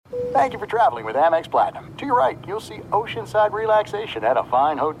Thank you for traveling with Amex Platinum. To your right, you'll see oceanside relaxation at a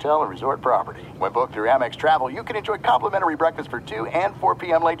fine hotel and resort property. When booked through Amex Travel, you can enjoy complimentary breakfast for 2 and 4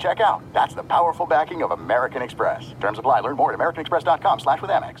 p.m. late checkout. That's the powerful backing of American Express. Terms apply. Learn more at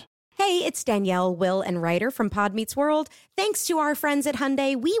americanexpress.com/withAmex. Hey, it's Danielle, Will, and Ryder from Pod Meets World. Thanks to our friends at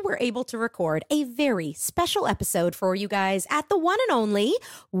Hyundai, we were able to record a very special episode for you guys at the one and only,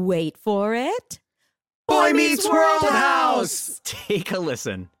 wait for it, Boy Meets World House. Take a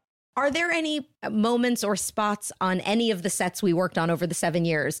listen. Are there any moments or spots on any of the sets we worked on over the 7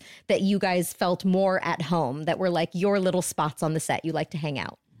 years that you guys felt more at home, that were like your little spots on the set you like to hang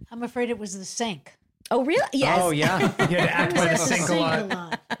out? I'm afraid it was the sink. Oh, really? Yes. Oh, yeah. You had to act by the sink a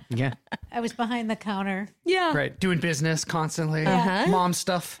lot. Yeah. I was behind the counter. Yeah. Right. Doing business constantly. Uh-huh. Mom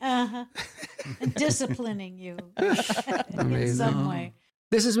stuff. Uh-huh. And disciplining you in some way.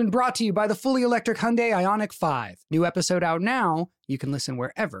 This has been brought to you by the fully electric Hyundai Ioniq 5. New episode out now. You can listen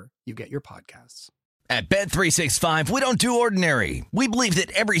wherever you get your podcasts. At Bet365, we don't do ordinary. We believe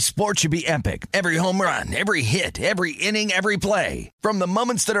that every sport should be epic. Every home run, every hit, every inning, every play. From the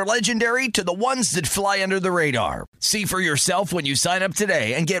moments that are legendary to the ones that fly under the radar. See for yourself when you sign up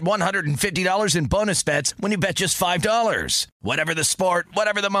today and get $150 in bonus bets when you bet just $5. Whatever the sport,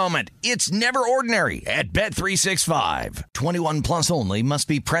 whatever the moment, it's never ordinary at Bet365. 21 plus only. Must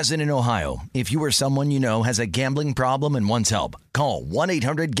be present in Ohio. If you or someone you know has a gambling problem and wants help, call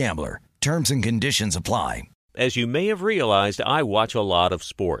 1-800-GAMBLER. Terms and conditions apply. As you may have realized, I watch a lot of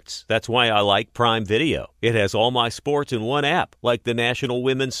sports. That's why I like Prime Video. It has all my sports in one app, like the National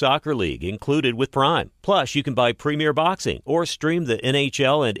Women's Soccer League, included with Prime. Plus, you can buy Premier Boxing or stream the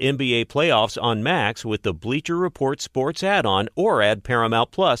NHL and NBA playoffs on Max with the Bleacher Report Sports add-on, or add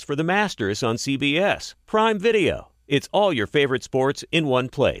Paramount Plus for the Masters on CBS. Prime Video. It's all your favorite sports in one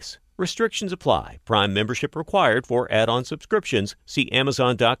place. Restrictions apply. Prime membership required for add-on subscriptions. See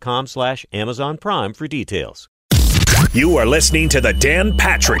Amazon.com/Amazon Prime for details. You are listening to The Dan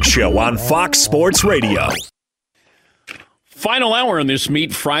Patrick Show on Fox Sports Radio. Final hour on this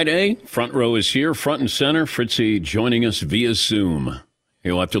Meat Friday. Front row is here, front and center. Fritzy joining us via Zoom.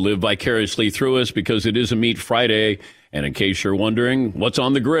 He'll have to live vicariously through us because it is a Meat Friday. And in case you're wondering what's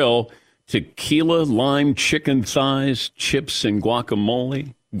on the grill, tequila, lime, chicken thighs, chips, and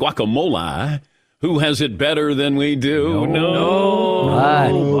guacamole. Guacamole. Who has it better than we do?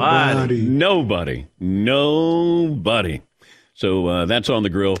 Nobody. So that's on the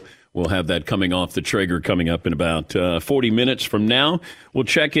grill. We'll have that coming off the Traeger coming up in about 40 minutes from now. We'll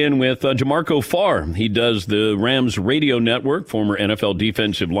check in with DeMarco Farr. He does the Rams radio network, former NFL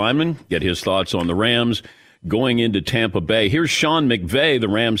defensive lineman. Get his thoughts on the Rams going into Tampa Bay. Here's Sean McVay, the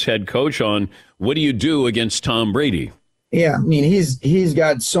Rams head coach, on what do you do against Tom Brady? Yeah, I mean, he's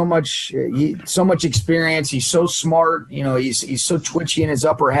got so much experience. He's so smart. You know, he's so twitchy in his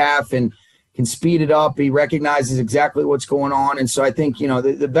upper half and can speed it up. He recognizes exactly what's going on. And so I think, you know,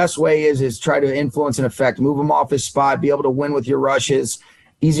 the best way is try to influence and affect, move him off his spot, be able to win with your rushes.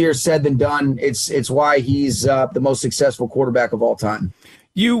 Easier said than done. It's why he's the most successful quarterback of all time.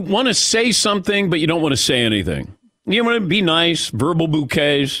 You want to say something, but you don't want to say anything. You want to be nice, verbal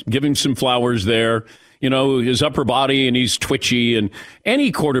bouquets, give him some flowers there. You know, his upper body, and he's twitchy. And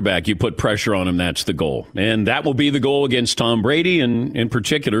any quarterback, you put pressure on him, that's the goal. And that will be the goal against Tom Brady, and in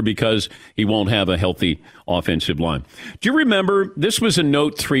particular because he won't have a healthy offensive line. Do you remember, this was a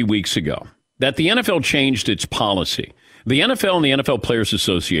note 3 weeks ago, that the NFL changed its policy. The NFL and the NFL Players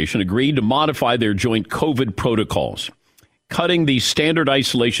Association agreed to modify their joint COVID protocols, cutting the standard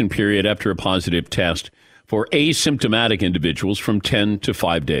isolation period after a positive test for asymptomatic individuals from 10 to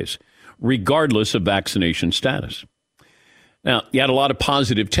 5 days, regardless of vaccination status. Now, you had a lot of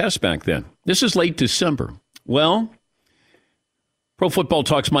positive tests back then. This is late December. Well, Pro Football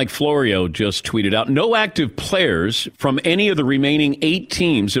Talk's Mike Florio just tweeted out, no active players from any of the remaining 8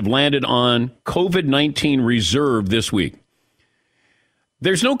 teams have landed on COVID-19 reserve this week.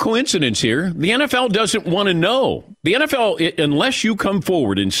 There's no coincidence here. The NFL doesn't want to know. The NFL, unless you come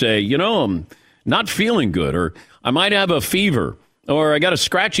forward and say, you know, I'm not feeling good, or I might have a fever, or I got a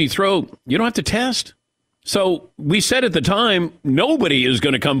scratchy throat, you don't have to test. So we said at the time, nobody is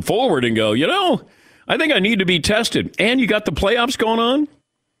going to come forward and go, you know, I think I need to be tested. And you got the playoffs going on.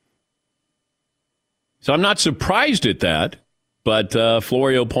 So I'm not surprised at that. But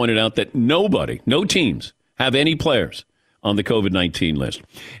Florio pointed out that no teams have any players on the COVID-19 list.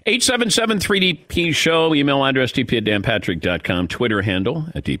 877-3DP-SHOW, email address dp@danpatrick.com, Twitter handle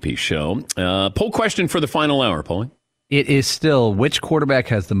 @DP-SHOW. Poll question for the final hour, Paulie. It is still which quarterback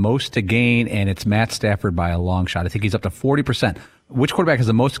has the most to gain, and it's Matt Stafford by a long shot. I think he's up to 40%. Which quarterback has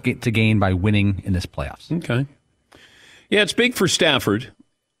the most to gain by winning in this playoffs? Okay. Yeah, it's big for Stafford.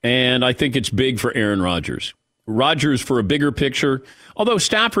 And I think it's big for Aaron Rodgers. Rodgers for a bigger picture, although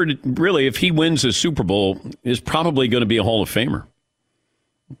Stafford, really, if he wins a Super Bowl, is probably going to be a Hall of Famer.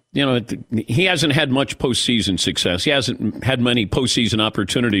 You know, he hasn't had much postseason success. He hasn't had many postseason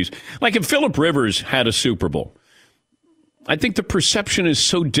opportunities. Like if Phillip Rivers had a Super Bowl, I think the perception is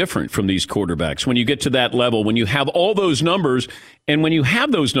so different from these quarterbacks when you get to that level, when you have all those numbers. And when you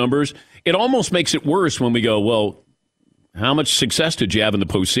have those numbers, it almost makes it worse when we go, well, how much success did you have in the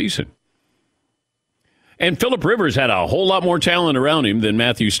postseason? And Phillip Rivers had a whole lot more talent around him than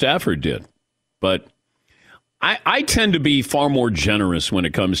Matthew Stafford did. But I tend to be far more generous when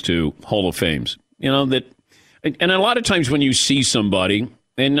it comes to Hall of Fames. You know, and a lot of times when you see somebody,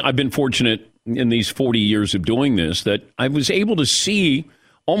 and I've been fortunate in these 40 years of doing this, that I was able to see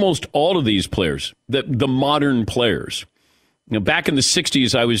almost all of these players, the modern players. You know, back in the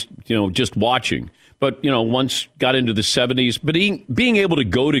 60s, I was, just watching. But, once got into the 70s, but being able to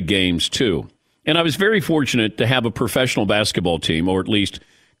go to games, too. And I was very fortunate to have a professional basketball team, or at least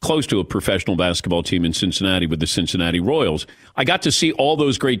close to a professional basketball team in Cincinnati with the Cincinnati Royals. I got to see all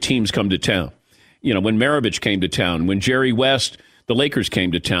those great teams come to town. When Maravich came to town, when Jerry West, the Lakers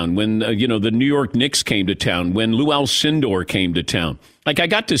came to town, when, the New York Knicks came to town, when Lou Alcindor came to town. Like, I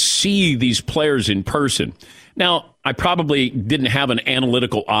got to see these players in person. Now, I probably didn't have an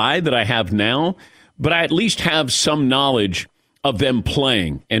analytical eye that I have now, but I at least have some knowledge of them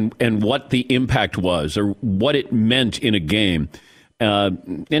playing and what the impact was or what it meant in a game.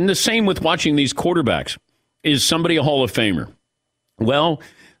 And the same with watching these quarterbacks. Is somebody a Hall of Famer? Well,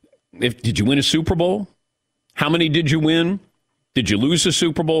 did you win a Super Bowl? How many did you win? Did you lose a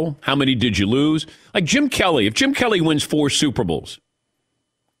Super Bowl? How many did you lose? Like Jim Kelly. If Jim Kelly wins 4 Super Bowls,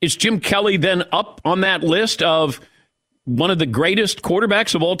 is Jim Kelly then up on that list of one of the greatest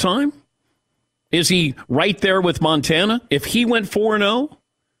quarterbacks of all time? Is he right there with Montana? If he went 4-0,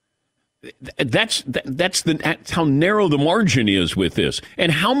 that's how narrow the margin is with this.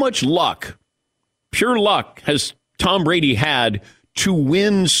 And how much luck, pure luck, has Tom Brady had to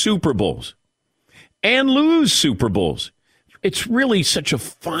win Super Bowls and lose Super Bowls? It's really such a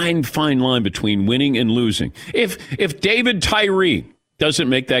fine, fine line between winning and losing. If David Tyree doesn't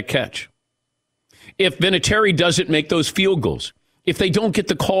make that catch, if Vinatieri doesn't make those field goals, if they don't get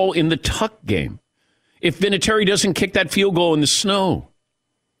the call in the tuck game, if Vinatieri doesn't kick that field goal in the snow.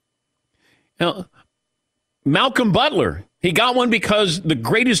 Now, Malcolm Butler, he got one because the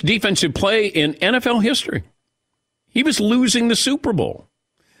greatest defensive play in NFL history. He was losing the Super Bowl.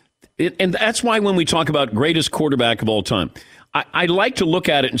 And that's why when we talk about greatest quarterback of all time, I like to look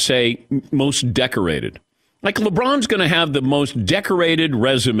at it and say most decorated. Like LeBron's going to have the most decorated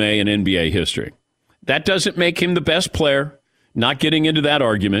resume in NBA history. That doesn't make him the best player, not getting into that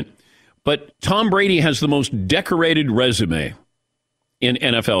argument. But Tom Brady has the most decorated resume in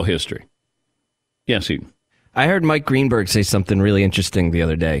NFL history. Yes, Eden. I heard Mike Greenberg say something really interesting the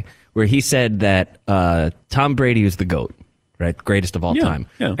other day where he said that Tom Brady is the GOAT, right? Greatest of all time.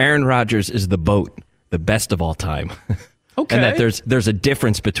 Yeah. Aaron Rodgers is the BOAT, the best of all time. Okay. And that there's a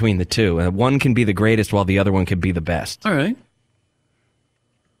difference between the two. And one can be the greatest while the other one can be the best. All right.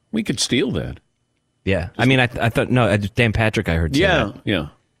 We could steal that. Yeah. I mean, I thought, no, Dan Patrick I heard say that. Yeah.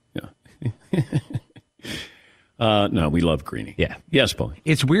 No, we love Greeny. Yeah. Yes, Paul.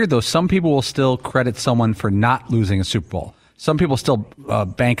 It's weird, though. Some people will still credit someone for not losing a Super Bowl. Some people still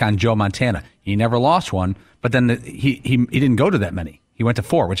bank on Joe Montana. He never lost one, but then he didn't go to that many. He went to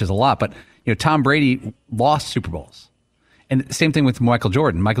 4, which is a lot. But Tom Brady lost Super Bowls. And same thing with Michael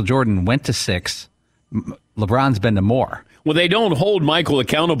Jordan. Michael Jordan went to 6. LeBron's been to more. Well, they don't hold Michael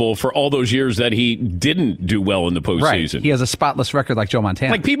accountable for all those years that he didn't do well in the postseason. Right. He has a spotless record like Joe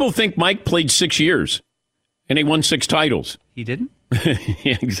Montana. Like people think Mike played 6 years and he won 6 titles. He didn't?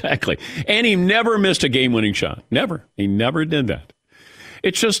 Yeah, exactly. And he never missed a game-winning shot. Never. He never did that.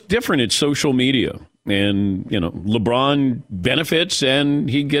 It's just different. It's social media. And, LeBron benefits and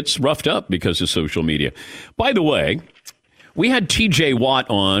he gets roughed up because of social media. By the way, we had TJ Watt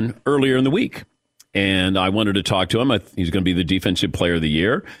on earlier in the week. And I wanted to talk to him. He's going to be the Defensive Player of the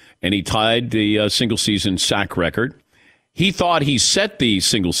Year. And he tied the single-season sack record. He thought he set the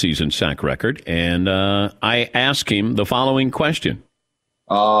single-season sack record. And I asked him the following question.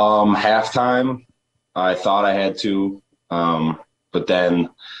 Halftime, I thought I had to. But then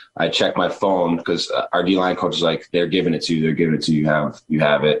I checked my phone because our D-line coach is like, they're giving it to you. They're giving it to you. You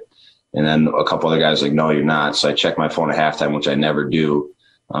have it. And then a couple other guys like, no, you're not. So I checked my phone at halftime, which I never do.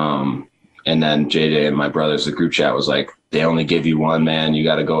 And then JJ and my brothers, the group chat was like, they only give you one, man. You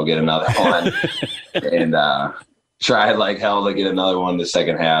got to go get another one. And tried like hell to get another one the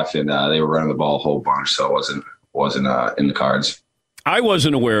second half. And they were running the ball a whole bunch. So it wasn't in the cards. I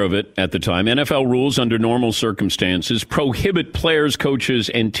wasn't aware of it at the time. NFL rules under normal circumstances prohibit players, coaches,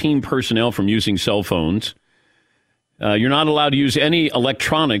 and team personnel from using cell phones. You're not allowed to use any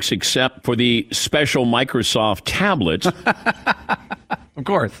electronics except for the special Microsoft tablets. Of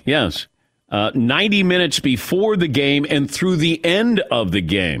course. Yes. 90 minutes before the game and through the end of the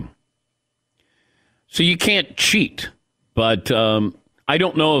game. So you can't cheat. But I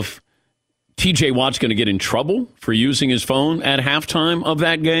don't know if TJ Watt's going to get in trouble for using his phone at halftime of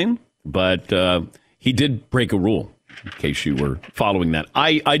that game. But he did break a rule, in case you were following that.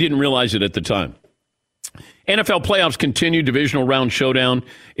 I didn't realize it at the time. NFL playoffs continue, divisional round showdown.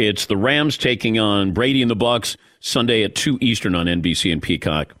 It's the Rams taking on Brady and the Bucks Sunday at 2 Eastern on NBC and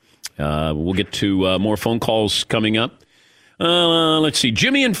Peacock. We'll get to more phone calls coming up. Let's see.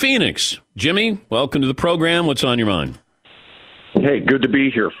 Jimmy in Phoenix. Jimmy, welcome to the program. What's on your mind? Hey, good to be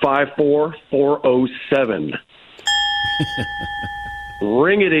here. 54407.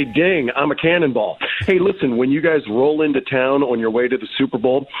 Ring-a-ding, I'm a cannonball. Hey, listen, when you guys roll into town on your way to the Super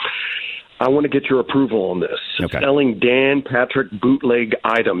Bowl, I want to get your approval on this. Okay. Selling Dan Patrick bootleg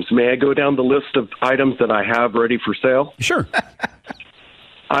items. May I go down the list of items that I have ready for sale? Sure.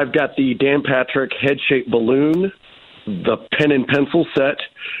 I've got the Dan Patrick head-shaped balloon, the pen and pencil set,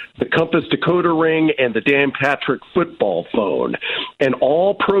 the Compass decoder ring, and the Dan Patrick football phone. And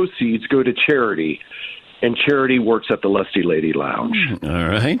all proceeds go to charity. And charity works at the Lusty Lady Lounge. All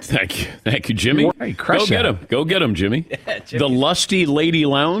right. Thank you. Thank you, Jimmy. Go get him. Go get him, Jimmy. Yeah, Jimmy. The Lusty Lady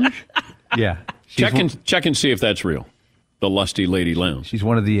Lounge? Yeah. Check and see if that's real. The Lusty Lady Lounge. She's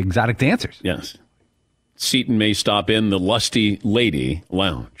one of the exotic dancers. Yes. Seton may stop in the Lusty Lady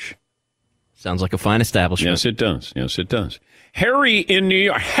Lounge. Sounds like a fine establishment. Yes, it does. Yes, it does. Harry in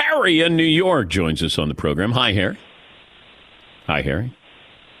New York joins us on the program. Hi, Harry. Hi, Harry.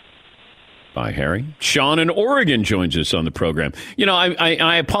 Bye, Harry. Sean in Oregon joins us on the program. You know,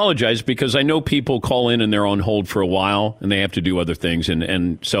 I apologize because I know people call in and they're on hold for a while and they have to do other things,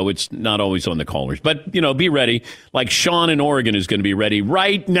 and so it's not always on the callers. But, you know, be ready. Like Sean in Oregon is going to be ready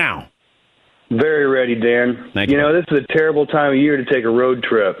right now. Very ready, Dan. Thank you. You know, this is a terrible time of year to take a road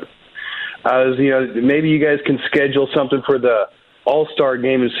trip. Maybe you guys can schedule something for the All-Star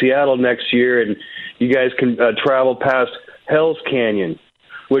game in Seattle next year, and you guys can travel past Hell's Canyon,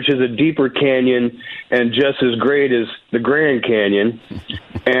 which is a deeper canyon and just as great as the Grand Canyon.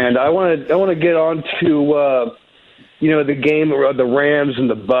 And I want to get on to the game of the Rams and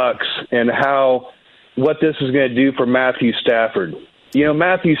the Bucks and what this is going to do for Matthew Stafford. You know,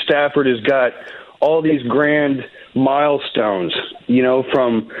 Matthew Stafford has got all these grand milestones, you know,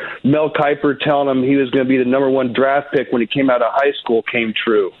 from Mel Kiper telling him he was going to be the number one draft pick when he came out of high school came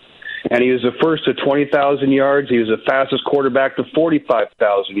true. And he was the first to 20,000 yards. He was the fastest quarterback to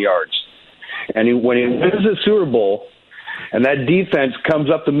 45,000 yards. And when he wins the Super Bowl and that defense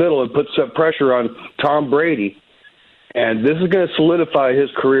comes up the middle and puts up pressure on Tom Brady, and this is going to solidify his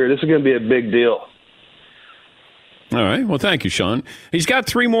career. This is going to be a big deal. All right. Well, thank you, Sean. He's got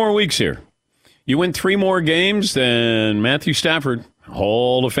 3 more weeks here. You win 3 more games, then Matthew Stafford,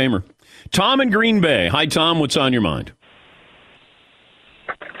 Hall of Famer. Tom in Green Bay. Hi, Tom. What's on your mind?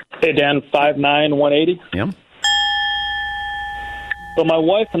 Hey, Dan, 5'9", 180. Yeah. So my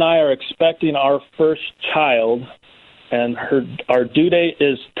wife and I are expecting our first child, and our due date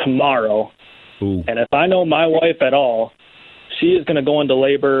is tomorrow. Ooh. And if I know my wife at all, she is going to go into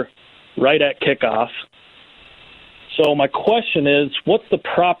labor right at kickoff. So my question is, what's the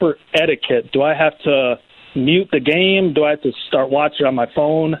proper etiquette? Do I have to mute the game? Do I have to start watching on my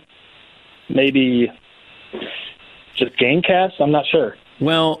phone? Maybe just Gamecast? I'm not sure.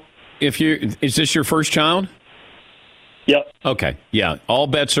 Well, is this your first child? Yep. Okay. Yeah. All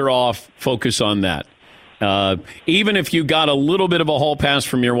bets are off. Focus on that. Even if you got a little bit of a hall pass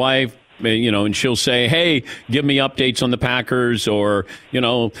from your wife, you know, and she'll say, hey, give me updates on the Packers, or, you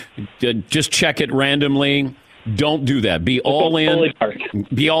know, just check it randomly. Don't do that. Be all in.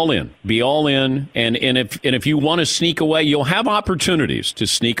 Be all in. Be all in. And if you want to sneak away, you'll have opportunities to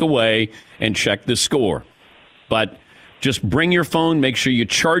sneak away and check the score. But just bring your phone. Make sure you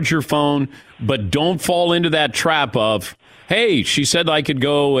charge your phone. But don't fall into that trap of, hey, she said I could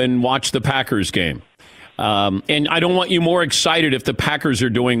go and watch the Packers game. And I don't want you more excited if the Packers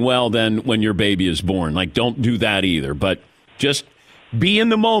are doing well than when your baby is born. Like, don't do that either. But just be in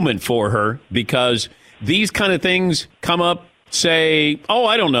the moment for her, because these kind of things come up, say,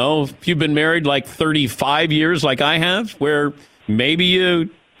 I don't know, if you've been married like 35 years like I have, where maybe you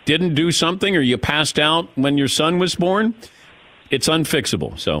didn't do something or you passed out when your son was born, it's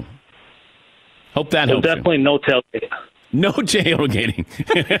unfixable. So hope that helps. Definitely no tailgating. No tailgating.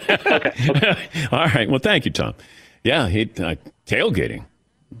 Okay. All right. Well, thank you, Tom. Yeah, tailgating.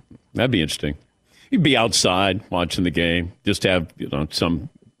 That'd be interesting. You'd be outside watching the game. Just have some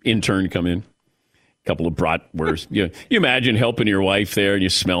intern come in. Couple of bratwurst. You imagine helping your wife there, and you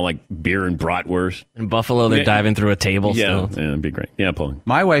smell like beer and bratwurst. In Buffalo, they're diving through a table. Yeah, still. It'd be great. Yeah, Paul.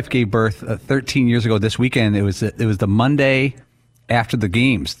 My wife gave birth 13 years ago this weekend. It was the Monday after the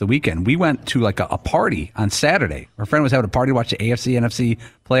games, the weekend. We went to like a party on Saturday. Our friend was having a party to watch the AFC, NFC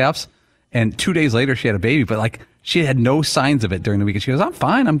playoffs, and 2 days later she had a baby, but like she had no signs of it during the weekend. She goes, I'm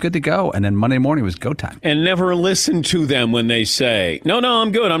fine, I'm good to go. And then Monday morning was go time. And never listen to them when they say, no,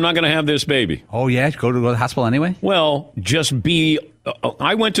 I'm good. I'm not going to have this baby. Oh, yeah? Go to the hospital anyway? Well, just be...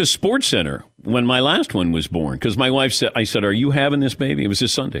 I went to Sports Center when my last one was born because my wife said, are you having this baby? It was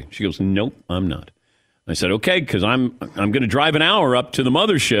this Sunday. She goes, nope, I'm not. I said, okay, because I'm going to drive an hour up to the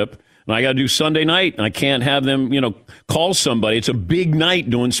mothership, and I got to do Sunday night, and I can't have them, call somebody. It's a big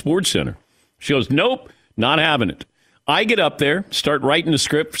night doing Sports Center. She goes, nope. Not having it. I get up there, start writing the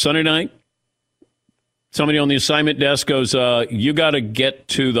script for Sunday night. Somebody on the assignment desk goes, you got to get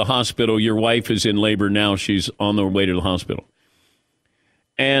to the hospital. Your wife is in labor now. She's on the way to the hospital.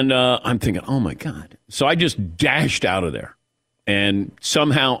 And I'm thinking, oh, my God. So I just dashed out of there. And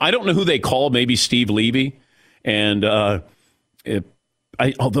somehow, I don't know who they called, maybe Steve Levy. And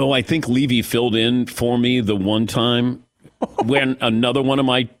although I think Levy filled in for me the one time when another one of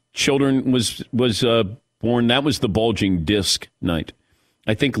my children was born, that was the bulging disc night.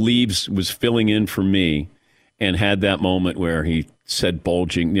 I think Leaves was filling in for me and had that moment where he said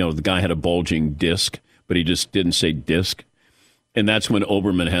bulging, the guy had a bulging disc, but he just didn't say disc. And that's when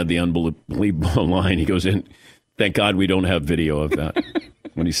Oberman had the unbelievable line. He goes in, thank God we don't have video of that.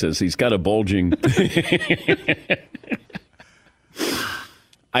 When he says he's got a bulging.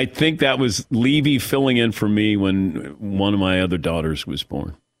 I think that was Levy filling in for me when one of my other daughters was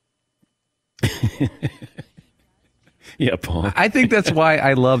born. Yeah, Paul. I think that's why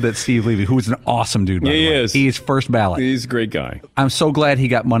I love that Steve Levy, who's an awesome dude, by the way. Is. He's first ballot. He's a great guy. I'm so glad he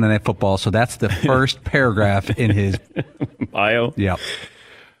got Monday Night Football, so that's the first paragraph in his bio. Yeah.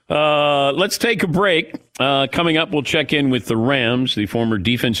 Let's take a break. Coming up, we'll check in with the Rams, the former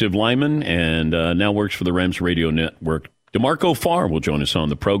defensive lineman, and now works for the Rams radio network. DeMarco Farr will join us on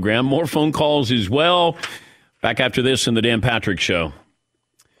the program. More phone calls as well. Back after this in the Dan Patrick Show.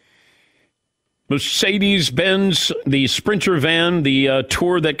 Mercedes-Benz, the Sprinter van, the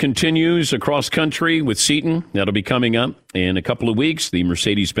tour that continues across country with Seton. That'll be coming up in a couple of weeks. The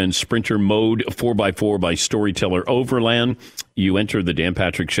Mercedes-Benz Sprinter Mode 4x4 by Storyteller Overland. You enter the Dan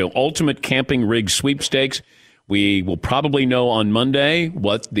Patrick Show Ultimate Camping Rig Sweepstakes. We will probably know on Monday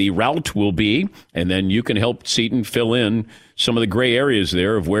what the route will be, and then you can help Seton fill in some of the gray areas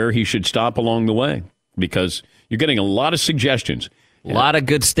there of where he should stop along the way, because you're getting a lot of suggestions. A lot of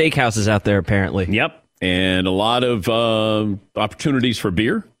good steakhouses out there, apparently. Yep. And a lot of opportunities for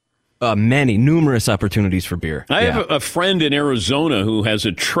beer. Numerous opportunities for beer. I have a friend in Arizona who has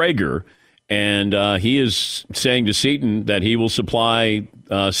a Traeger, and he is saying to Seton that he will supply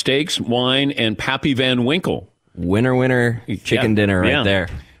steaks, wine, and Pappy Van Winkle. Winner, chicken dinner right there.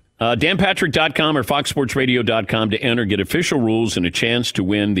 DanPatrick.com or FoxSportsRadio.com to enter, get official rules, and a chance to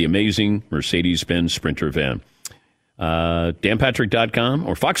win the amazing Mercedes-Benz Sprinter van. DanPatrick.com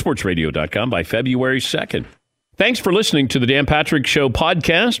or FoxSportsRadio.com by February 2nd. Thanks for listening to the Dan Patrick Show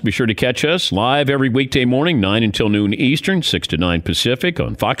podcast. Be sure to catch us live every weekday morning, 9 until noon Eastern, 6 to 9 Pacific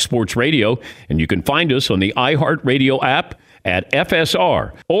on Fox Sports Radio. And you can find us on the iHeartRadio app at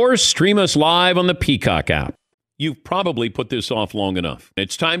FSR or stream us live on the Peacock app. You've probably put this off long enough.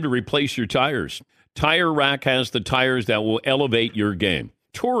 It's time to replace your tires. Tire Rack has the tires that will elevate your game.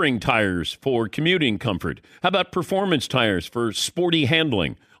 Touring tires for commuting comfort. How about performance tires for sporty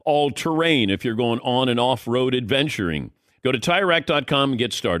handling? All-terrain if you're going on and off-road adventuring. Go to TireRack.com and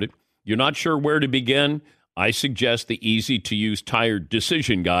get started. You're not sure where to begin? I suggest the easy-to-use tire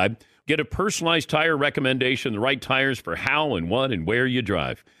decision guide. Get a personalized tire recommendation, the right tires for how and what and where you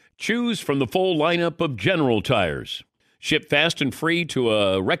drive. Choose from the full lineup of General Tires. Ship fast and free to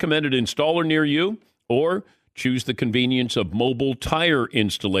a recommended installer near you, or choose the convenience of mobile tire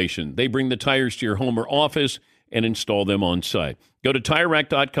installation. They bring the tires to your home or office and install them on site. Go to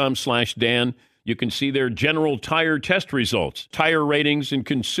TireRack.com/Dan. You can see their General Tire test results, tire ratings, and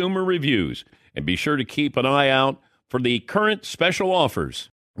consumer reviews. And be sure to keep an eye out for the current special offers.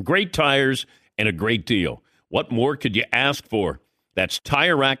 Great tires and a great deal. What more could you ask for? That's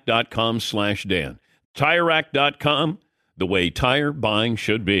TireRack.com/Dan. TireRack.com, the way tire buying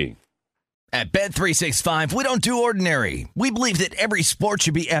should be. At Bet365, we don't do ordinary. We believe that every sport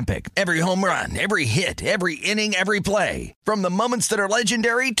should be epic. Every home run, every hit, every inning, every play. From the moments that are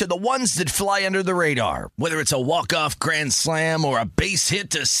legendary to the ones that fly under the radar. Whether it's a walk-off grand slam or a base hit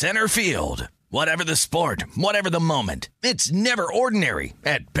to center field. Whatever the sport, whatever the moment. It's never ordinary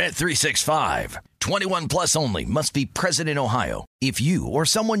at Bet365. 21 plus only. Must be present in Ohio. If you or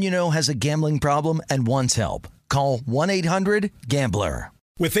someone you know has a gambling problem and wants help, call 1-800-GAMBLER.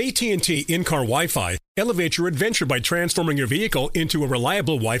 With AT&T in-car Wi-Fi, elevate your adventure by transforming your vehicle into a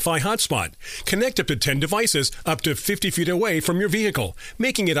reliable Wi-Fi hotspot. Connect up to 10 devices up to 50 feet away from your vehicle,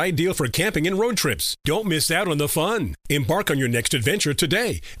 making it ideal for camping and road trips. Don't miss out on the fun. Embark on your next adventure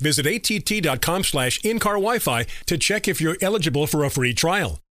today. Visit att.com/in-car Wi-Fi to check if you're eligible for a free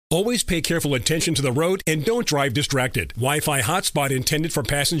trial. Always pay careful attention to the road and don't drive distracted. Wi-Fi hotspot intended for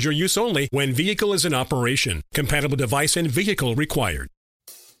passenger use only when vehicle is in operation. Compatible device and vehicle required.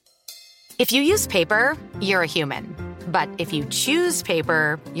 If you use paper, you're a human. But if you choose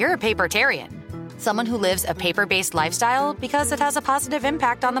paper, you're a papertarian. Someone who lives a paper-based lifestyle because it has a positive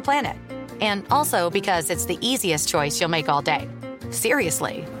impact on the planet. And also because it's the easiest choice you'll make all day.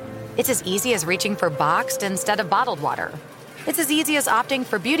 Seriously. It's as easy as reaching for boxed instead of bottled water. It's as easy as opting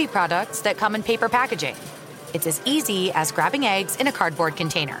for beauty products that come in paper packaging. It's as easy as grabbing eggs in a cardboard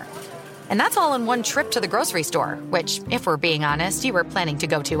container. And that's all in one trip to the grocery store, which, if we're being honest, you were planning to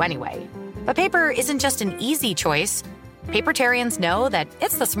go to anyway. But paper isn't just an easy choice. Papertarians know that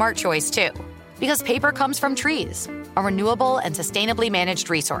it's the smart choice, too. Because paper comes from trees, a renewable and sustainably managed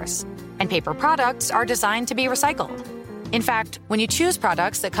resource. And paper products are designed to be recycled. In fact, when you choose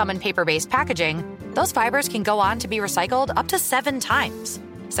products that come in paper-based packaging, those fibers can go on to be recycled up to 7 times.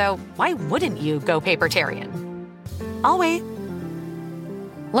 So why wouldn't you go papertarian? I'll wait.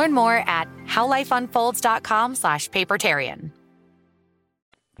 Learn more at howlifeunfolds.com/papertarian.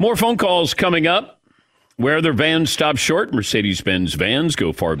 More phone calls coming up. Where their vans stop short, Mercedes-Benz vans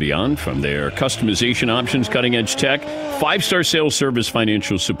go far beyond. From their customization options, cutting-edge tech, 5-star sales service,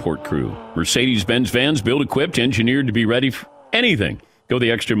 financial support crew. Mercedes-Benz vans built, equipped, engineered to be ready for anything. Go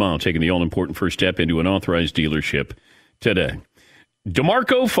the extra mile, taking the all-important first step into an authorized dealership today.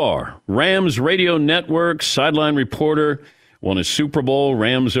 DeMarco Farr, Rams radio network, sideline reporter, won a Super Bowl,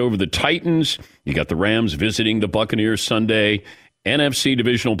 Rams over the Titans. You got the Rams visiting the Buccaneers Sunday. NFC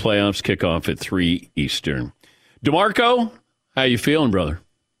divisional playoffs kick off at 3 Eastern. DeMarco, how you feeling, brother?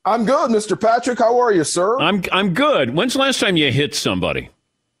 I'm good, Mr. Patrick. How are you, sir? I'm good. When's the last time you hit somebody?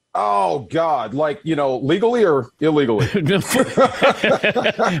 Oh, God. Like, legally or illegally?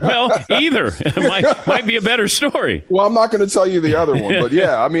 Well, either. Might be a better story. Well, I'm not going to tell you the other one. But,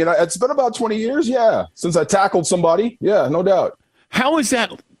 yeah, I mean, it's been about 20 years, since I tackled somebody. Yeah, no doubt. How is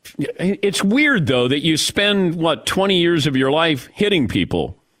that? It's weird, though, that you spend, 20 years of your life hitting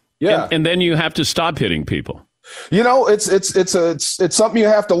people. Yeah. And then you have to stop hitting people. It's something you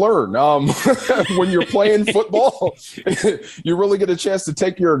have to learn. When you're playing football, you really get a chance to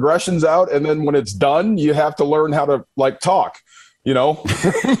take your aggressions out. And then when it's done, you have to learn how to, talk, How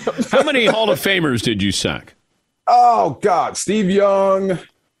many Hall of Famers did you sack? Oh, God. Steve Young.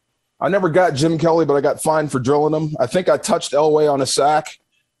 I never got Jim Kelly, but I got fined for drilling him. I think I touched Elway on a sack.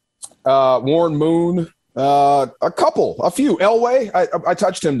 Warren Moon, a few. Elway, I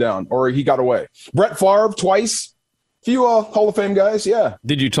touched him down, or he got away. Brett Favre twice. Few Hall of Fame guys, yeah.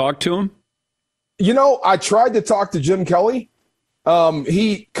 Did you talk to him? I tried to talk to Jim Kelly.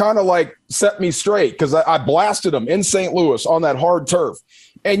 He kind of set me straight because I blasted him in St. Louis on that hard turf.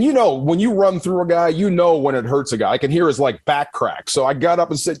 And when you run through a guy, when it hurts a guy. I can hear his back crack. So I got up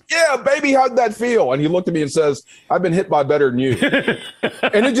and said, "Yeah, baby, how'd that feel?" And he looked at me and says, "I've been hit by better than you."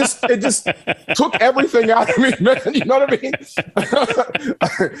 And it just took everything out of me, man. You know what I mean?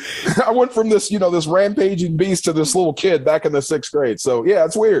 I went from this rampaging beast to this little kid back in the 6th grade. So yeah,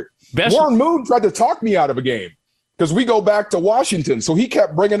 it's weird. Warren Moon tried to talk me out of a game because we go back to Washington. So he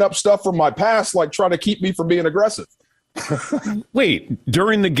kept bringing up stuff from my past, trying to keep me from being aggressive. Wait,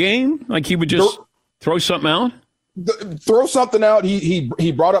 during the game? He would just throw something out? Throw something out.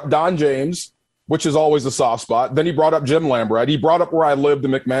 He brought up Don James, which is always a soft spot. Then he brought up Jim Lambrette. He brought up where I lived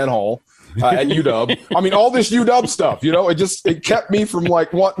in McMahon Hall at UW. I mean, all this UW stuff, it kept me from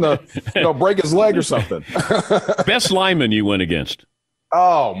wanting to, break his leg or something. Best lineman you went against?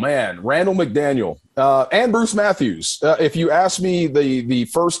 Oh, man, Randall McDaniel and Bruce Matthews. If you ask me the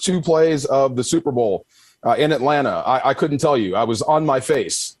first 2 plays of the Super Bowl, in Atlanta, I couldn't tell you. I was on my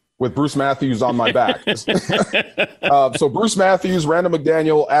face with Bruce Matthews on my back. So Bruce Matthews, Randall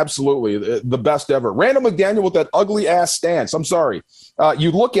McDaniel, absolutely the best ever. Randall McDaniel with that ugly-ass stance. I'm sorry.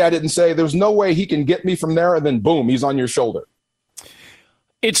 You look at it and say, there's no way he can get me from there, and then boom, he's on your shoulder.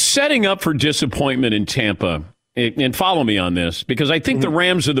 It's setting up for disappointment in Tampa. And follow me on this, because I think the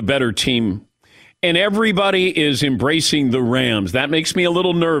Rams are the better team, and everybody is embracing the Rams. That makes me a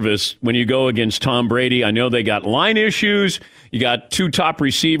little nervous when you go against Tom Brady. I know they got line issues. You got 2 top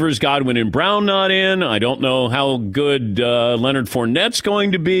receivers, Godwin and Brown, not in. I don't know how good Leonard Fournette's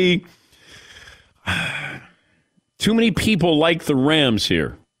going to be. Too many people like the Rams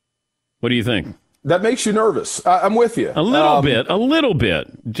here. What do you think? That makes you nervous. I'm with you. A little bit.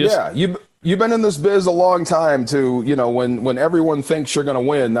 Just, yeah, you've been in this biz a long time to, when everyone thinks you're going to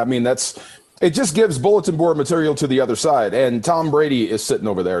win. I mean, it just gives bulletin board material to the other side. And Tom Brady is sitting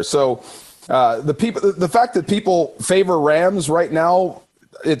over there. So the fact that people favor Rams right now,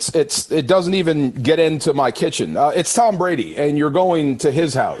 it doesn't even get into my kitchen. It's Tom Brady, and you're going to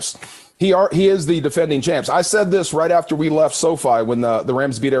his house. He is the defending champs. I said this right after we left SoFi when the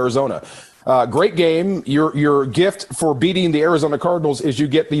Rams beat Arizona. Great game. Your gift for beating the Arizona Cardinals is you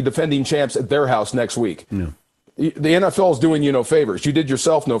get the defending champs at their house next week. Yeah. The NFL is doing you no favors. You did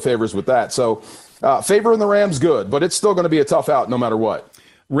yourself no favors with that. So favoring the Rams, good, but it's still going to be a tough out no matter what.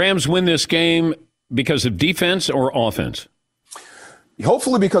 Rams win this game because of defense or offense?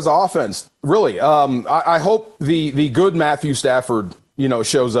 Hopefully because of offense. Really. I hope the good Matthew Stafford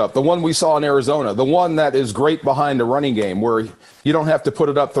shows up. The one we saw in Arizona, the one that is great behind a running game where you don't have to put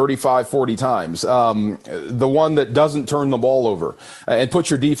it up 35, 40 times. The one that doesn't turn the ball over and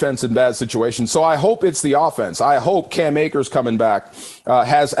put your defense in bad situations. So I hope it's the offense. I hope Cam Akers coming back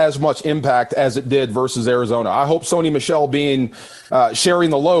has as much impact as it did versus Arizona. I hope Sony Michel sharing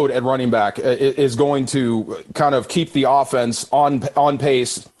the load at running back is going to kind of keep the offense on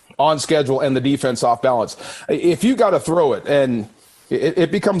pace, on schedule, and the defense off balance. If you got to throw it and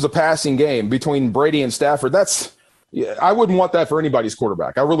it becomes a passing game between Brady and Stafford, I wouldn't want that for anybody's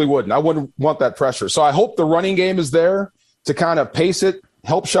quarterback. I really wouldn't. I wouldn't want that pressure. So I hope the running game is there to kind of pace it,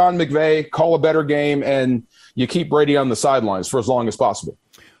 help Sean McVay call a better game, and you keep Brady on the sidelines for as long as possible.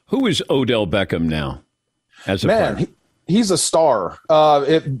 Who is Odell Beckham now as a player? He's a star.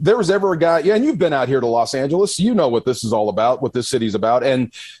 If there was ever a guy, and you've been out here to Los Angeles, you know what this is all about, what this city's about.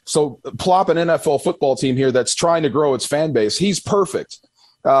 And so plop an NFL football team here that's trying to grow its fan base. He's perfect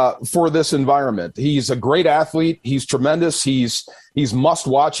for this environment. He's a great athlete. He's tremendous. He's must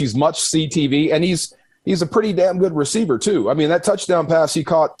watch. He's much see TV, and he's a pretty damn good receiver too. I mean, that touchdown pass he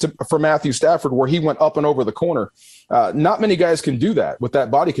caught for Matthew Stafford where he went up and over the corner. Not many guys can do that with that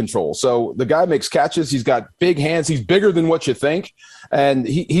body control. So the guy makes catches. He's got big hands. He's bigger than what you think. And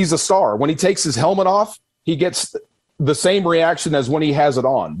he's a star. When he takes his helmet off, he gets the same reaction as when he has it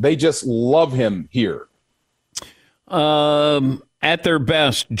on. They just love him here. At their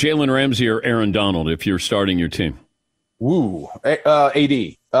best, Jalen Ramsey or Aaron Donald, if you're starting your team? Ooh,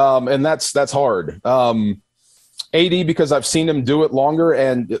 AD. And that's hard. AD, because I've seen him do it longer,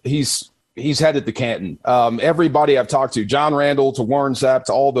 and he's headed to Canton. Everybody I've talked to, John Randall to Warren Sapp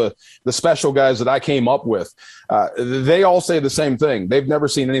to all the special guys that I came up with, they all say the same thing. They've never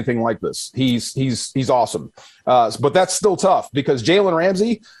seen anything like this. He's awesome. But that's still tough because Jalen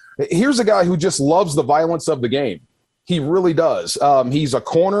Ramsey, here's a guy who just loves the violence of the game. He really does. He's a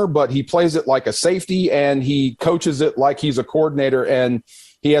corner, but he plays it like a safety, and he coaches it like he's a coordinator, and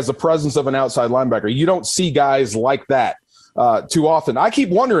he has the presence of an outside linebacker. You don't see guys like that too often. I keep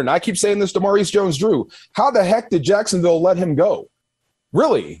wondering, I keep saying this to Maurice Jones-Drew, how the heck did Jacksonville let him go?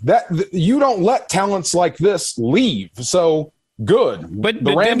 Really, you don't let talents like this leave. So good. But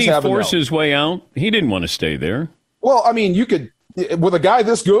didn't he force his way out? He didn't want to stay there. Well, I mean, you could, with a guy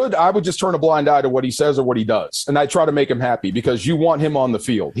this good, I would just turn a blind eye to what he says or what he does. And I try to make him happy because you want him on the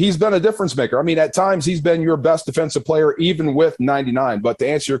field. He's been a difference maker. I mean, at times he's been your best defensive player, even with 99. But to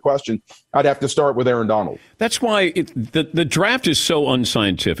answer your question, I'd have to start with Aaron Donald. That's why the draft is so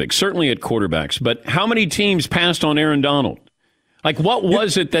unscientific, certainly at quarterbacks. But how many teams passed on Aaron Donald? Like, what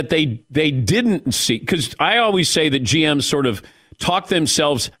was it that they didn't see? Because I always say that GMs sort of talk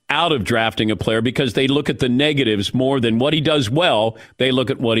themselves out of drafting a player because they look at the negatives more than what he does well. They look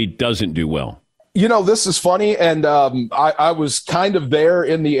at what he doesn't do well. You know, this is funny, and I was kind of there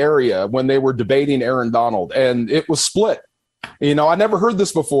in the area when they were debating Aaron Donald, and it was split. You know, I never heard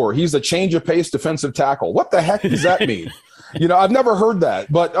this before. He's a change of pace defensive tackle. What the heck does that mean? You know, I've never heard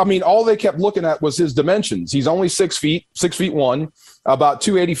that. But, I mean, all they kept looking at was his dimensions. He's only 6 feet, 6'1", about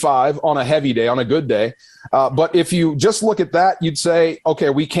 285 on a heavy day, on a good day. But if you just look at that, you'd say, okay,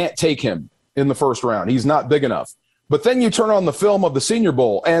 we can't take him in the first round. He's not big enough. But then you turn on the film of the Senior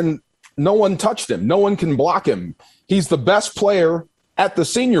Bowl, and no one touched him. No one can block him. He's the best player at the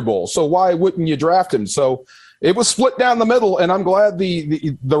Senior Bowl. So why wouldn't you draft him? So it was split down the middle, and I'm glad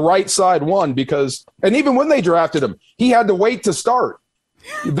the right side won because – and even when they drafted him, he had to wait to start.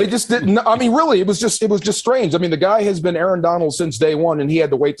 They just didn't. I mean, really, it was just strange. I mean, the guy has been Aaron Donald since day one, and he had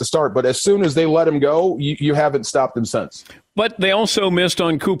to wait to start. But as soon as they let him go, you haven't stopped him since. But they also missed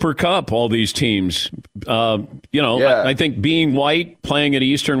on Cooper Kupp, all these teams. I think being white, playing at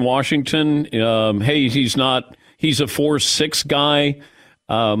Eastern Washington, he's a 4'6" guy.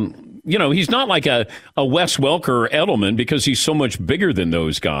 He's not like a Wes Welker or Edelman because he's so much bigger than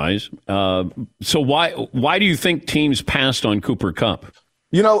those guys. So why do you think teams passed on Cooper Kupp?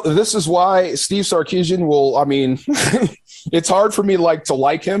 This is why Steve Sarkisian will, it's hard for me to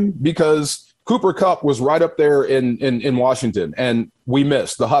like him because Cooper Kupp was right up there in Washington, and we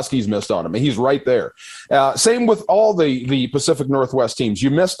missed. The Huskies missed on him, and he's right there. Same with all the Pacific Northwest teams.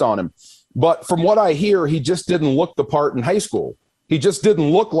 You missed on him. But from what I hear, he just didn't look the part in high school. He just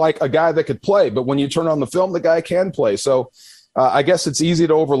didn't look like a guy that could play. But when you turn on the film, the guy can play. So I guess it's easy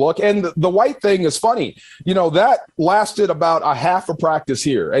to overlook. And the white thing is funny. That lasted about a half a practice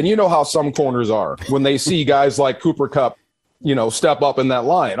here. And you know how some corners are when they see guys like Cooper Kupp, step up in that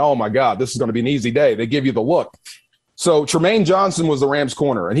line. Oh, my God, this is going to be an easy day. They give you the look. So Tremaine Johnson was the Rams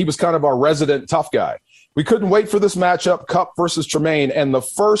corner, and he was kind of our resident tough guy. We couldn't wait for this matchup, Kupp versus Tremaine. And the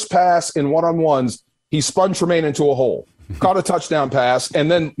first pass in one-on-ones, he spun Tremaine into a hole, caught a touchdown pass, and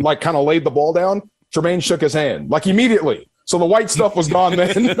then kind of laid the ball down. Tremaine shook his hand immediately. So the white stuff was gone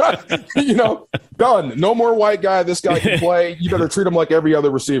then. Done. No more white guy. This guy can play. You better treat him like every other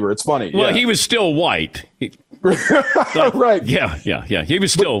receiver. It's funny. Well, He was still white. Right. Yeah. He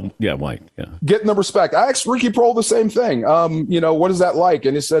was still white. Yeah. Getting the respect. I asked Ricky Prohl the same thing. What is that like?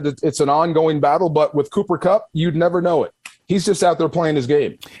 And he said it's an ongoing battle, but with Cooper Kupp, you'd never know it. He's just out there playing his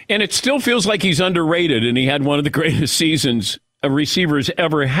game. And it still feels like he's underrated, and he had one of the greatest seasons a receiver's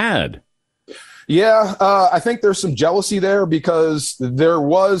ever had. Yeah, I think there's some jealousy there because there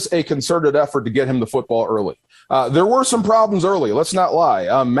was a concerted effort to get him the football early. There were some problems early. Let's not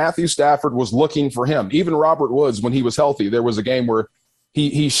lie. Matthew Stafford was looking for him. Even Robert Woods, when he was healthy, there was a game where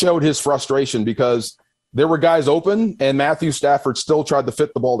he showed his frustration because there were guys open and Matthew Stafford still tried to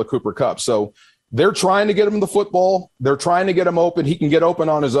fit the ball to Cooper Kupp. So they're trying to get him the football. They're trying to get him open. He can get open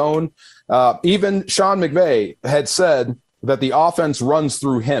on his own. Even Sean McVay had said that the offense runs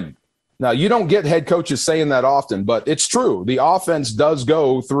through him. Now, you don't get head coaches saying that often, but it's true. The offense does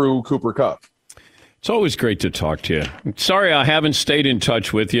go through Cooper Kupp. It's always great to talk to you. Sorry I haven't stayed in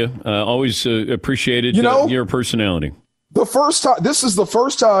touch with you. Always appreciated your personality. This is the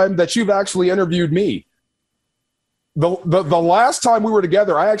first time that you've actually interviewed me. The last time we were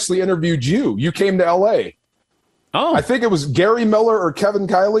together, I actually interviewed you. You came to L.A. Oh, I think it was Gary Miller or Kevin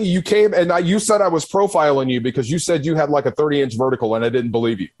Kiley. You came and you said I was profiling you because you said you had like a 30-inch vertical, and I didn't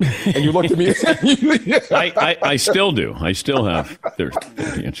believe you. And you looked at me. I still do. I still have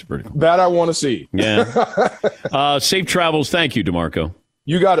 30-inch vertical. That I want to see. Yeah. Safe travels. Thank you, DeMarco.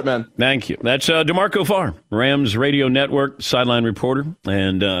 You got it, man. Thank you. That's DeMarco Farr, Rams Radio Network sideline reporter,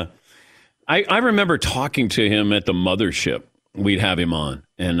 and I remember talking to him at the mothership. We'd have him on,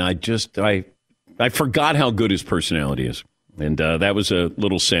 and I forgot how good his personality is. And that was a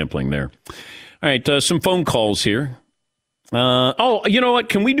little sampling there. All right, some phone calls here. You know what?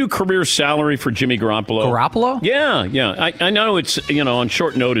 Can we do career salary for Jimmy Garoppolo? Garoppolo? Yeah. I know it's, on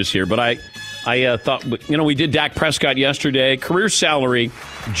short notice here, but I thought, we did Dak Prescott yesterday. Career salary,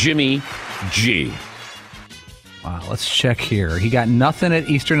 Jimmy G. Wow, let's check here. He got nothing at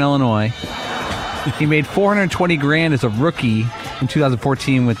Eastern Illinois. He made $420,000 as a rookie in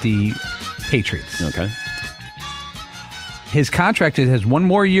 2014 with the Patriots. Okay. His contract has one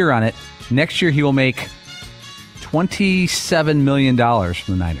more year on it. Next year he will make $27 million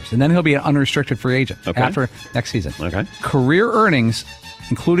from the Niners. And then he'll be an unrestricted free agent after next season. Okay. Career earnings,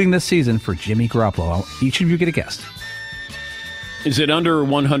 including this season, for Jimmy Garoppolo. Each of you get a guess. Is it under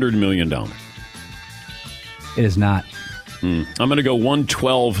 $100 million? It is not. I'm going to go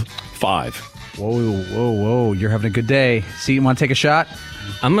 112.5. Whoa. You're having a good day. See, you want to take a shot?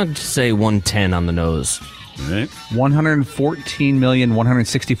 I'm going to say 110 on the nose. All right.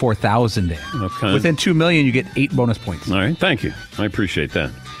 $114,164,000. Okay. Within $2 million, you get 8 bonus points. All right. Thank you. I appreciate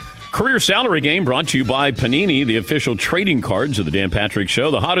that. Career Salary Game brought to you by Panini, the official trading cards of the Dan Patrick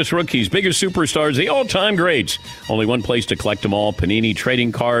Show. The hottest rookies, biggest superstars, the all-time greats. Only one place to collect them all, Panini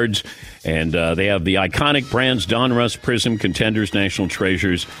Trading Cards. And they have the iconic brands, Donruss, Prism, Contenders, National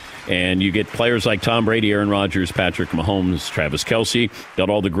Treasures. And you get players like Tom Brady, Aaron Rodgers, Patrick Mahomes, Travis Kelce. Got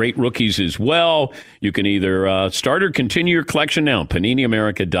all the great rookies as well. You can either start or continue your collection now.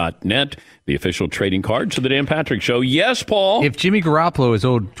 PaniniAmerica.net, the official trading cards of the Dan Patrick Show. Yes, Paul? If Jimmy Garoppolo is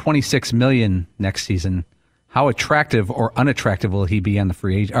owed $26 million next season, how attractive or unattractive will he be on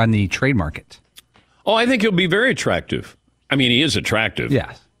the trade market? Oh, I think he'll be very attractive. I mean, he is attractive.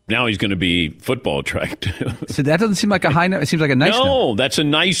 Yes. Now he's going to be football attractive. So that doesn't seem like a high number. It seems like a nice number. No, that's a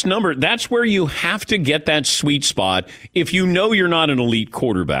nice number. That's where you have to get that sweet spot if you know you're not an elite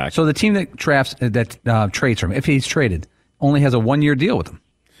quarterback. So the team that trades from him, if he's traded, only has a 1-year deal with him.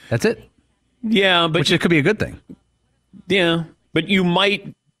 That's it. Yeah, but which it could be a good thing. Yeah, but you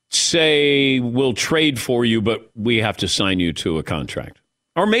might say we'll trade for you, but we have to sign you to a contract.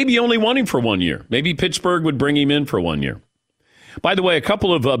 Or maybe you only want him for 1 year. Maybe Pittsburgh would bring him in for 1 year. By the way, a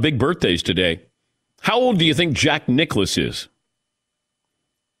couple of big birthdays today. How old do you think Jack Nicklaus is?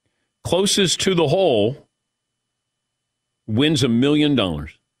 Closest to the hole wins $1 million.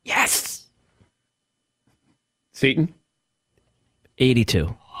 Yes. Seton?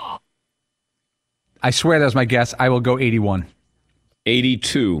 82. I swear that was my guess. I will go 81.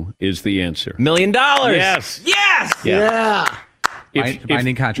 82 is the answer. $1 million. Yes. Yes. Yeah.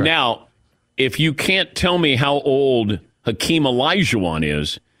 Binding contract. Now, if you can't tell me how old Hakeem Olajuwon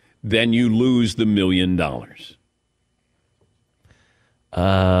is, then you lose the $1 million.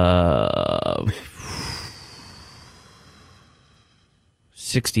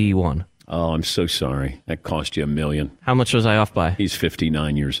 61. Oh, I'm so sorry. That cost you $1 million. How much was I off by? He's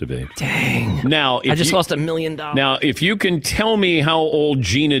 59 years of age. Dang. Now, I just lost $1 million. Now, if you can tell me how old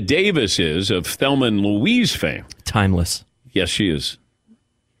Gina Davis is of Thelma and Louise fame. Timeless. Yes, she is.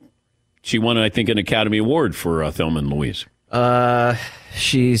 She won, I think, an Academy Award for Thelma and Louise.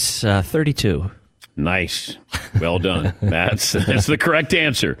 She's 32. Nice. Well done. That's the correct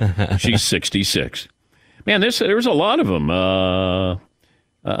answer. She's 66. Man, there's a lot of them.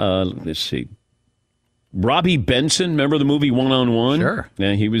 Let's see. Robbie Benson, remember the movie One-on-One? Sure.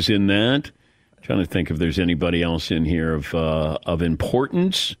 Yeah, he was in that. Trying to think if there's anybody else in here of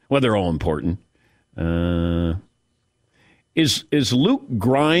importance. Well, they're all important. Is Luke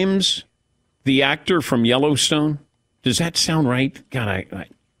Grimes the actor from Yellowstone? Does that sound right? God,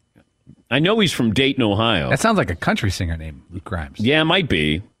 I know he's from Dayton, Ohio. That sounds like a country singer named Luke Grimes. Yeah, it might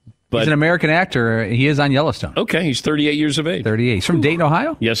be. But he's an American actor. He is on Yellowstone. Okay, he's 38 years of age. 38. He's from Dayton,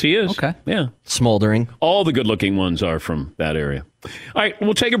 Ohio? Yes, he is. Okay. Yeah. Smoldering. All the good-looking ones are from that area. All right,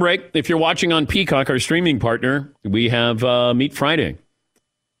 we'll take a break. If you're watching on Peacock, our streaming partner, we have Meet Friday.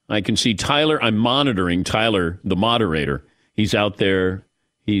 I can see Tyler. I'm monitoring Tyler, the moderator. He's out there.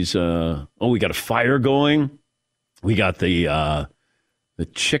 He's, we got a fire going. We got the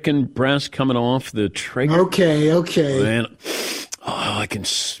chicken breast coming off the trigger. Okay. Man, I can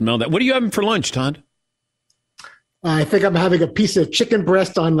smell that. What are you having for lunch, Todd? I think I'm having a piece of chicken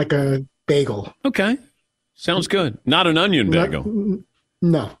breast on like a bagel. Okay. Sounds good. Not an onion bagel.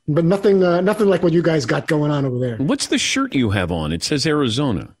 No, but nothing like what you guys got going on over there. What's the shirt you have on? It says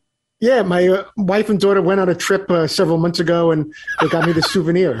Arizona. Yeah, my wife and daughter went on a trip several months ago, and they got me the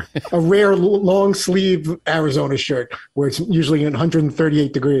souvenir, a rare long sleeve Arizona shirt, where it's usually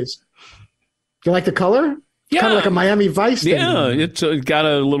 138 degrees. Do you like the color? Yeah. Kind of like a Miami Vice thing. Yeah, it's got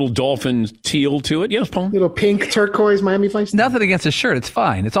a little dolphin teal to it. Yes, Paul? Little pink turquoise Miami Vice thing. Nothing against the shirt. It's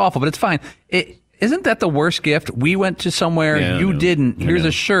fine. It's awful, but it's fine. Isn't that the worst gift? We went to somewhere, you didn't. Here's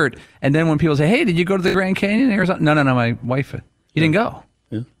a shirt. And then when people say, hey, did you go to the Grand Canyon in Arizona? No, my wife. You didn't go.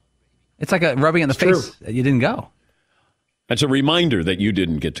 It's like a rubbing in the face that you didn't go. That's a reminder that you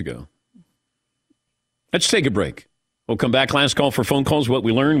didn't get to go. Let's take a break. We'll come back. Last call for phone calls. What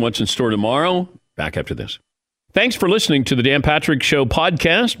we learned, what's in store tomorrow. Back after this. Thanks for listening to the Dan Patrick Show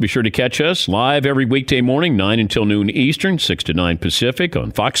podcast. Be sure to catch us live every weekday morning, 9 until noon Eastern, 6 to 9 Pacific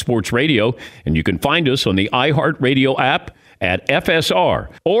on Fox Sports Radio. And you can find us on the iHeartRadio app at FSR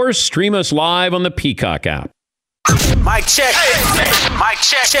or stream us live on the Peacock app. Mic check. Mic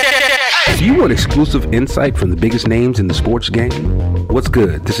check. Do you want exclusive insight from the biggest names in the sports game? What's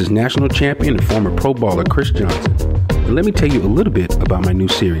good? This is national champion and former pro baller Chris Johnson. And let me tell you a little bit about my new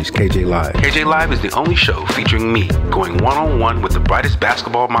series, KJ Live. KJ Live is the only show featuring me going one-on-one with the brightest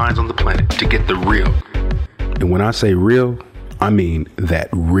basketball minds on the planet to get the real. And when I say real, I mean that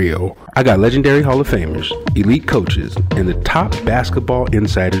real. I got legendary Hall of Famers, elite coaches, and the top basketball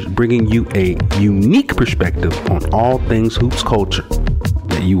insiders bringing you a unique perspective on all things hoops culture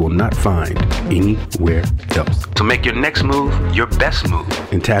that you will not find anywhere else. So make your next move your best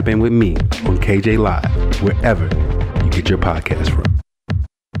move and tap in with me on KJ Live, wherever you get your podcast from.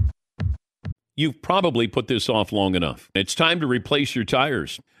 You've probably put this off long enough. It's time to replace your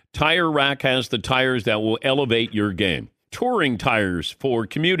tires. Tire Rack has the tires that will elevate your game. Touring tires for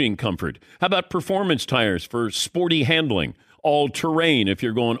commuting comfort. How about performance tires for sporty handling? All-terrain if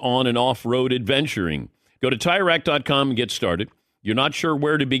you're going on and off-road adventuring. Go to TireRack.com and get started. You're not sure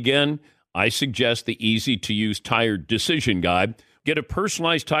where to begin? I suggest the easy-to-use tire decision guide. Get a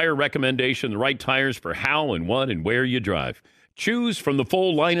personalized tire recommendation, the right tires for how and what and where you drive. Choose from the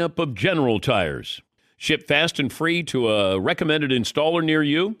full lineup of General Tires. Ship fast and free to a recommended installer near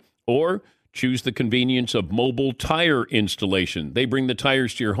you, or choose the convenience of mobile tire installation. They bring the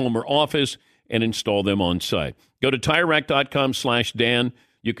tires to your home or office and install them on site. Go to TireRack.com/Dan.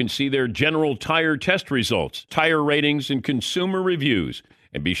 You can see their General Tire test results, tire ratings, and consumer reviews.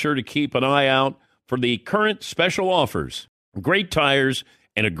 And be sure to keep an eye out for the current special offers. Great tires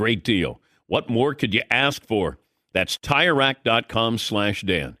and a great deal. What more could you ask for? That's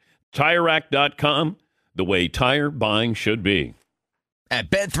TireRack.com/Dan. TireRack.com, the way tire buying should be. At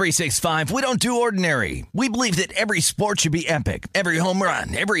Bet365, we don't do ordinary. We believe that every sport should be epic. Every home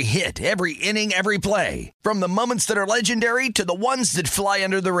run, every hit, every inning, every play. From the moments that are legendary to the ones that fly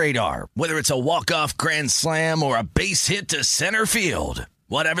under the radar. Whether it's a walk-off grand slam or a base hit to center field.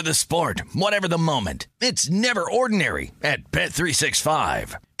 Whatever the sport, whatever the moment. It's never ordinary at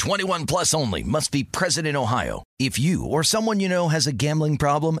Bet365. 21 plus only. Must be present in Ohio. If you or someone you know has a gambling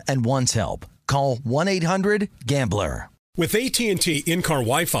problem and wants help, call 1-800-GAMBLER. With AT&T in-car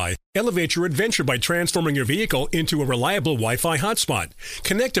Wi-Fi, elevate your adventure by transforming your vehicle into a reliable Wi-Fi hotspot.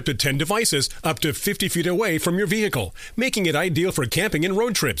 Connect up to 10 devices up to 50 feet away from your vehicle, making it ideal for camping and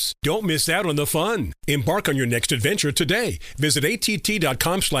road trips. Don't miss out on the fun. Embark on your next adventure today. Visit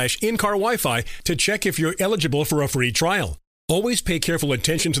att.com/in-car Wi-Fi to check if you're eligible for a free trial. Always pay careful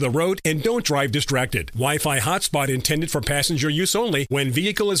attention to the road and don't drive distracted. Wi-Fi hotspot intended for passenger use only when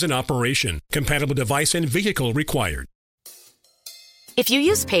vehicle is in operation. Compatible device and vehicle required. If you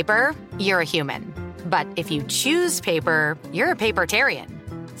use paper, you're a human. But if you choose paper, you're a papertarian.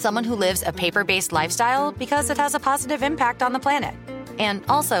 Someone who lives a paper-based lifestyle because it has a positive impact on the planet. And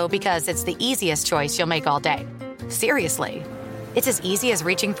also because it's the easiest choice you'll make all day. Seriously. It's as easy as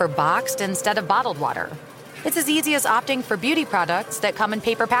reaching for boxed instead of bottled water. It's as easy as opting for beauty products that come in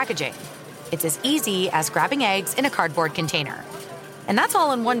paper packaging. It's as easy as grabbing eggs in a cardboard container. And that's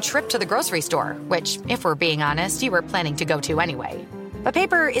all in one trip to the grocery store, which, if we're being honest, you were planning to go to anyway. But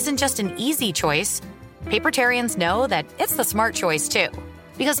paper isn't just an easy choice. Papertarians know that it's the smart choice, too.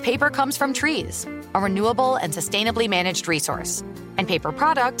 Because paper comes from trees, a renewable and sustainably managed resource. And paper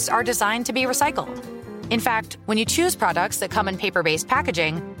products are designed to be recycled. In fact, when you choose products that come in paper-based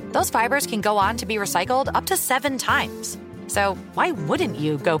packaging, those fibers can go on to be recycled up to 7 times. So why wouldn't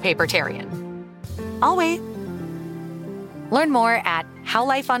you go papertarian? I'll wait. Learn more at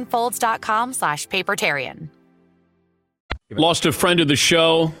howlifeunfolds.com/papertarian. Lost a friend of the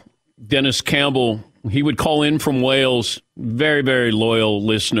show, Dennis Campbell. He would call in from Wales. Very, very loyal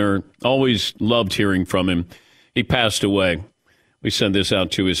listener. Always loved hearing from him. He passed away. We send this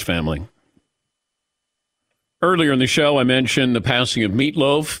out to his family. Earlier in the show, I mentioned the passing of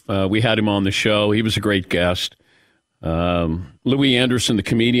Meatloaf. We had him on the show. He was a great guest. Louis Anderson, the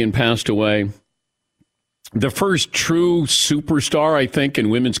comedian, passed away. The first true superstar, I think, in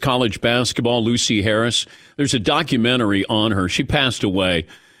women's college basketball, Lucy Harris. There's a documentary on her. She passed away.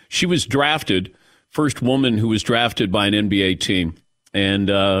 She was drafted, first woman who was drafted by an NBA team. And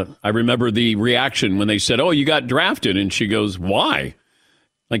I remember the reaction when they said, "Oh, you got drafted." And she goes, "Why?"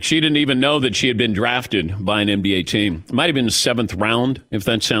 Like she didn't even know that she had been drafted by an NBA team. It might have been the 7th round, if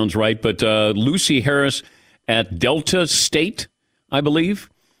that sounds right. But Lucy Harris at Delta State, I believe.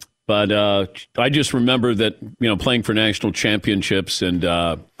 But I just remember that, you know, playing for national championships, and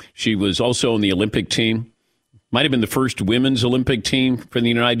she was also on the Olympic team. Might have been the first women's Olympic team for the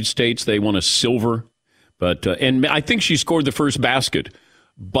United States. They won a silver. But and I think she scored the first basket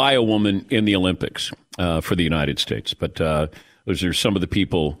by a woman in the Olympics for the United States. But those are some of the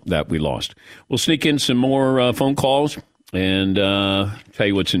people that we lost. We'll sneak in some more phone calls and tell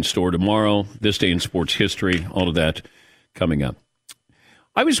you what's in store tomorrow, this day in sports history, all of that coming up.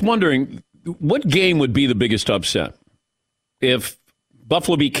 I was wondering, what game would be the biggest upset? If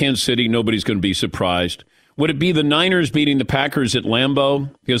Buffalo beat Kansas City, nobody's going to be surprised. Would it be the Niners beating the Packers at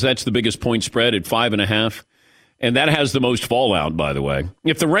Lambeau? Because that's the biggest point spread at 5.5. And that has the most fallout, by the way.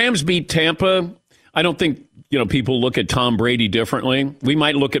 If the Rams beat Tampa, I don't think, you know, people look at Tom Brady differently. We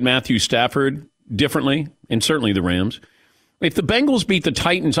might look at Matthew Stafford differently, and certainly the Rams. If the Bengals beat the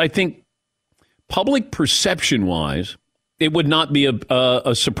Titans, I think public perception-wise, it would not be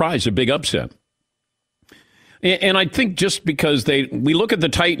a surprise, a big upset. And I think just because we look at the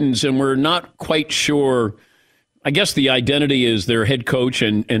Titans and we're not quite sure, I guess the identity is their head coach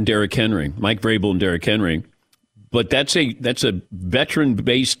and Derrick Henry, Mike Vrabel and Derrick Henry. But that's a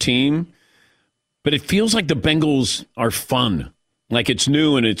veteran-based team. But it feels like the Bengals are fun. Like it's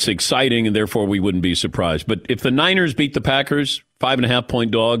new and it's exciting, and therefore we wouldn't be surprised. But if the Niners beat the Packers,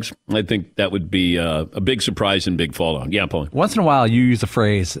 5.5-point dogs. I think that would be a big surprise and big fall down. Yeah, Paul. Once in a while, you use the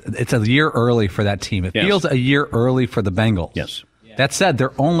phrase, it's a year early for that team. It feels a year early for the Bengals. Yes. That said,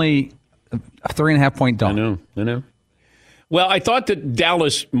 they're only a 3.5-point dog. I know. Well, I thought that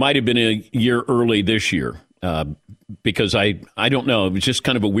Dallas might have been a year early this year because I don't know. It was just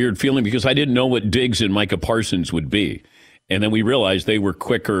kind of a weird feeling because I didn't know what Diggs and Micah Parsons would be. And then we realized they were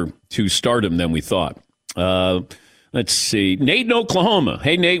quicker to stardom than we thought. Let's see. Nate in Oklahoma.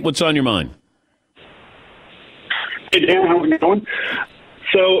 Hey, Nate, what's on your mind? Hey, Dan, how's it going?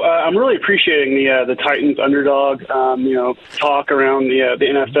 So I'm really appreciating the Titans underdog, talk around the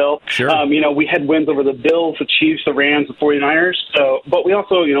NFL. Sure. We had wins over the Bills, the Chiefs, the Rams, the 49ers. But we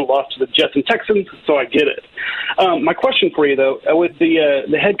also, lost to the Jets and Texans, so I get it. My question for you, though, with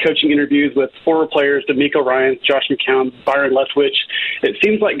the head coaching interviews with former players, D'Amico Ryans, Josh McCown, Byron Leftwich, it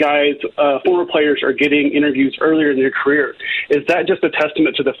seems like guys, former players are getting interviews earlier in their career. Is that just a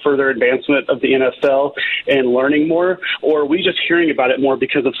testament to the further advancement of the NFL and learning more, or are we just hearing about it more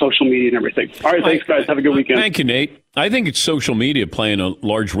because of social media and everything? All right, thanks, guys. Have a good weekend. Thank you, Nate. I think it's social media playing a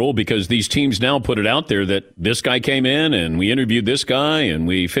large role because these teams now put it out there that this guy came in and we interviewed this guy and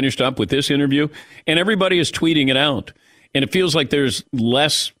we finished up with this interview, and everybody is tweeting it out. And it feels like there's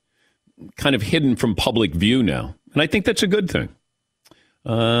less kind of hidden from public view now. And I think that's a good thing.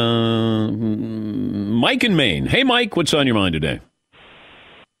 Mike in Maine. Hey, Mike, what's on your mind today?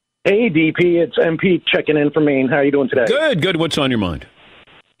 Hey, DP, it's MP checking in from Maine. How are you doing today? Good. What's on your mind?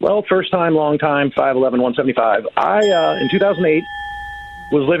 Well, first time, long time, 5'11", 175. I, in 2008,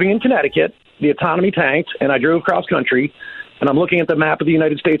 was living in Connecticut. The economy tanked, and I drove cross country. And I'm looking at the map of the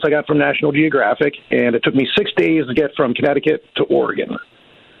United States I got from National Geographic, and it took me 6 days to get from Connecticut to Oregon.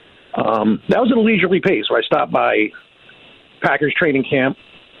 That was at a leisurely pace where I stopped by Packers training camp,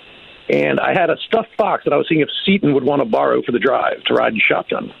 and I had a stuffed fox that I was seeing if Seton would want to borrow for the drive to ride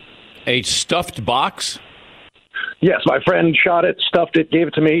shotgun. A stuffed box? Yes, my friend shot it, stuffed it, gave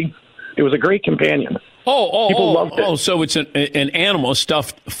it to me. It was a great companion. People loved it. So it's an animal, a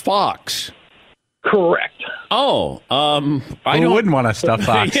stuffed fox. Correct. Who wouldn't want a stuffed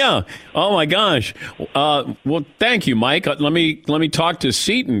fox? Yeah. Oh my gosh. Well, thank you, Mike. Let me talk to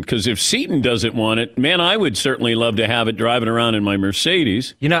Seton, because if Seton doesn't want it, man, I would certainly love to have it driving around in my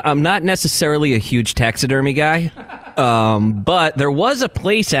Mercedes. I'm not necessarily a huge taxidermy guy, but there was a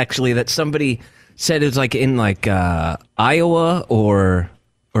place actually that somebody said it was like in Iowa or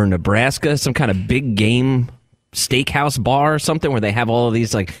Nebraska, some kind of big game steakhouse bar or something where they have all of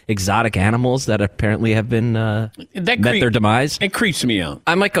these like exotic animals that apparently have been met their demise. It creeps me out.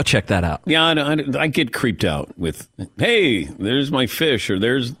 I might go check that out. Yeah, I get creeped out with, hey, there's my fish, or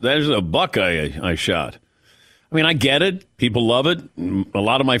there's a buck I shot. I mean, I get it. People love it. A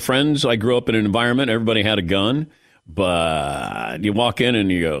lot of my friends, I grew up in an environment, everybody had a gun, but you walk in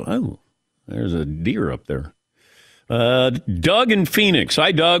and you go, oh, there's a deer up there. Doug in Phoenix.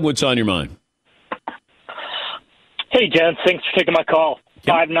 Hi, Doug. What's on your mind? Hey, gents. Thanks for taking my call.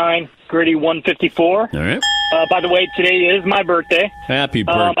 Yep. 5'9", gritty 154. All right. By the way, today is my birthday. Happy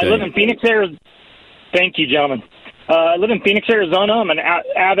birthday. I live in Phoenix, Arizona. Thank you, gentlemen. I live in Phoenix, Arizona. I'm an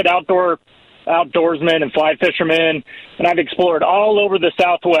avid outdoorsman and fly fisherman, and I've explored all over the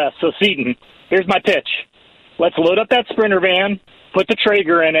Southwest. So, Seton, here's my pitch. Let's load up that Sprinter van, put the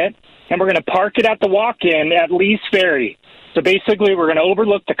Traeger in it, and we're going to park it at the walk-in at Lee's Ferry. So basically, we're going to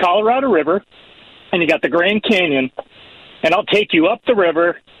overlook the Colorado River, and you got the Grand Canyon, and I'll take you up the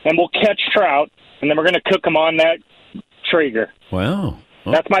river, and we'll catch trout, and then we're going to cook them on that Traeger. Wow.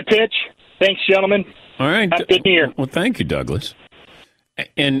 Oh. That's my pitch. Thanks, gentlemen. All right. Have a good year. Well, thank you, Douglas.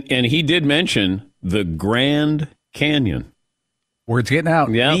 And he did mention the Grand Canyon. Word's getting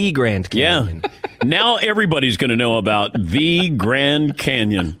out. Yeah. The Grand Canyon. Yeah. Now everybody's going to know about the Grand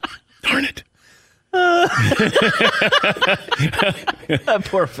Canyon. Darn it. That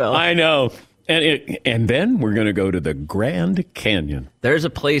poor fella. I know. And then we're going to go to the Grand Canyon. There's a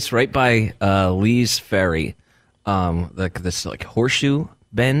place right by Lee's Ferry, this horseshoe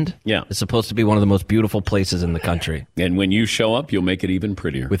bend. Yeah. It's supposed to be one of the most beautiful places in the country. And when you show up, you'll make it even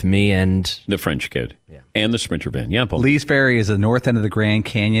prettier. With me and the French kid. Yeah. And the Sprinter van. Yeah, Paul. Lee's Ferry is the north end of the Grand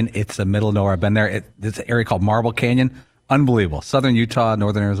Canyon. It's the middle of nowhere. I've been there. It's an area called Marble Canyon. Unbelievable. Southern Utah,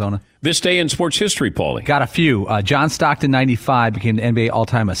 northern Arizona. This day in sports history, Paulie. Got a few. John Stockton, 95, became the NBA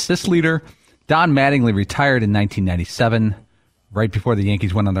all-time assist leader. Don Mattingly retired in 1997, right before the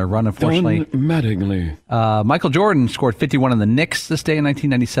Yankees went on their run, unfortunately. Don Mattingly. Michael Jordan scored 51 on the Knicks this day in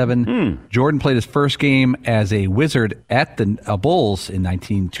 1997. Jordan played his first game as a Wizard at the Bulls in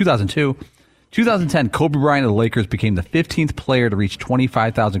 2002. 2010, Kobe Bryant of the Lakers became the 15th player to reach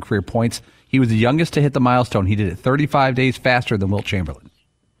 25,000 career points. He was the youngest to hit the milestone. He did it 35 days faster than Wilt Chamberlain.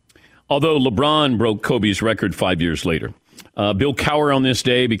 Although LeBron broke Kobe's record 5 years later. Bill Cowher on this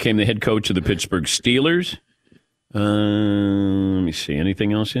day became the head coach of the Pittsburgh Steelers. Let me see.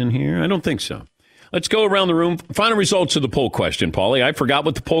 Anything else in here? I don't think so. Let's go around the room. Final results of the poll question, Paulie. I forgot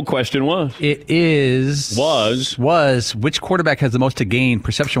what the poll question was. It was which quarterback has the most to gain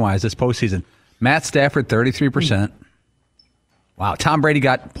perception-wise this postseason? Matt Stafford, 33%. Wow. Tom Brady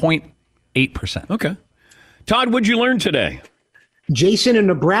got 0.8%. Okay. Todd, what'd you learn today? Jason in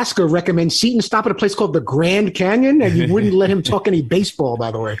Nebraska recommends Seton stop at a place called the Grand Canyon, and you wouldn't let him talk any baseball,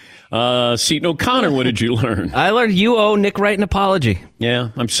 by the way. Seton O'Connor, what did you learn? I learned you owe Nick Wright an apology.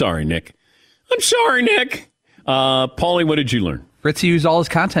 Yeah, I'm sorry, Nick. Paulie, what did you learn? Fritzy used all his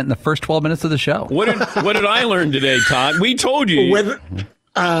content in the first 12 minutes of the show. What did I learn today, Todd? We told you.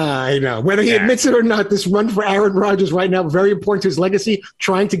 I know. Whether he admits it or not, this run for Aaron Rodgers right now, very important to his legacy,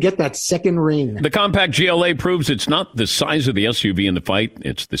 trying to get that second ring. The compact GLA proves it's not the size of the SUV in the fight.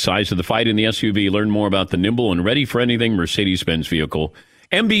 It's the size of the fight in the SUV. Learn more about the nimble and ready-for-anything Mercedes-Benz vehicle.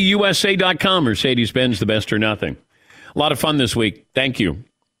 MBUSA.com, Mercedes-Benz, the best or nothing. A lot of fun this week. Thank you.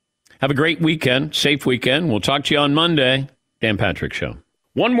 Have a great weekend, safe weekend. We'll talk to you on Monday. Dan Patrick Show.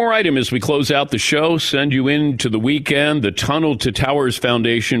 One more item as we close out the show, send you into the weekend. The Tunnel to Towers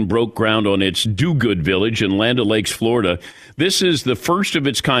Foundation broke ground on its Do Good Village in Land O'Lakes, Florida. This is the first of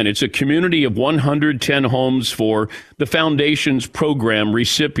its kind. It's a community of 110 homes for the foundation's program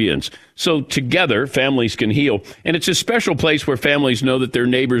recipients. So together, families can heal. And it's a special place where families know that their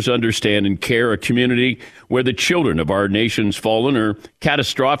neighbors understand and care, a community where the children of our nation's fallen or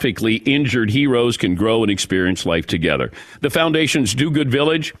catastrophically injured heroes can grow and experience life together. The foundation's Do Good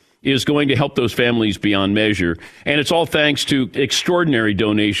Village is going to help those families beyond measure. And it's all thanks to extraordinary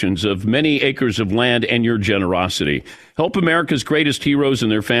donations of many acres of land and your generosity. Help America's greatest heroes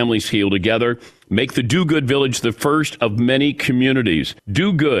and their families heal together. Make the Do Good Village the first of many communities.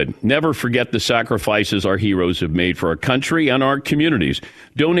 Do good. Never forget the sacrifices our heroes have made for our country and our communities.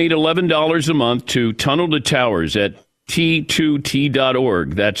 Donate $11 a month to Tunnel to Towers at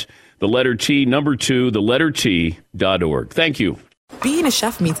T2T.org. That's the letter T, number 2, the letter T.org. Thank you. Being a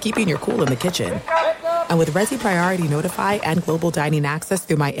chef means keeping your cool in the kitchen. And with Resi Priority Notify and Global Dining Access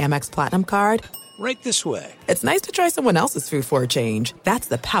through my Amex Platinum card, Right this way. It's nice to try someone else's food for a change. That's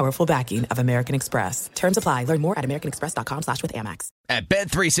the powerful backing of American Express. Terms apply. Learn more at americanexpress.com/withAmex. At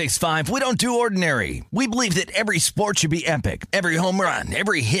Bet365, we don't do ordinary. We believe that every sport should be epic. Every home run,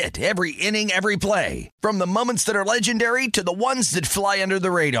 every hit, every inning, every play. From the moments that are legendary to the ones that fly under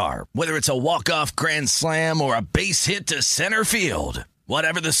the radar. Whether it's a walk-off grand slam or a base hit to center field.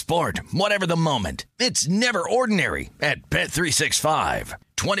 Whatever the sport, whatever the moment, it's never ordinary at Bet365.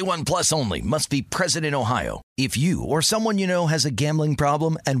 21 plus only. Must be present in Ohio. If you or someone you know has a gambling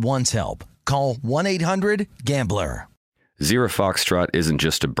problem and wants help, call 1-800-GAMBLER. Zero Foxtrot isn't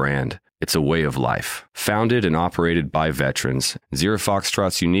just a brand. It's a way of life. Founded and operated by veterans, Zero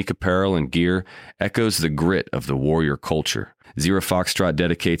Foxtrot's unique apparel and gear echoes the grit of the warrior culture. Zero Foxtrot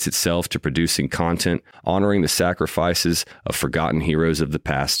dedicates itself to producing content, honoring the sacrifices of forgotten heroes of the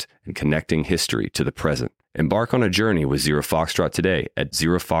past, and connecting history to the present. Embark on a journey with Zero Foxtrot today at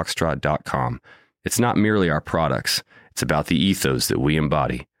zerofoxtrot.com. It's not merely our products. It's about the ethos that we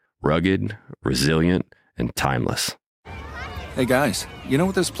embody. Rugged, resilient, and timeless. Hey guys, you know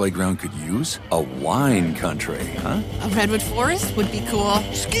what this playground could use? A wine country, huh? A redwood forest would be cool.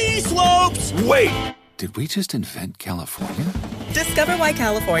 Ski slopes! Wait! Did we just invent California? Discover why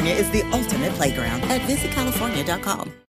California is the ultimate playground at visitcalifornia.com.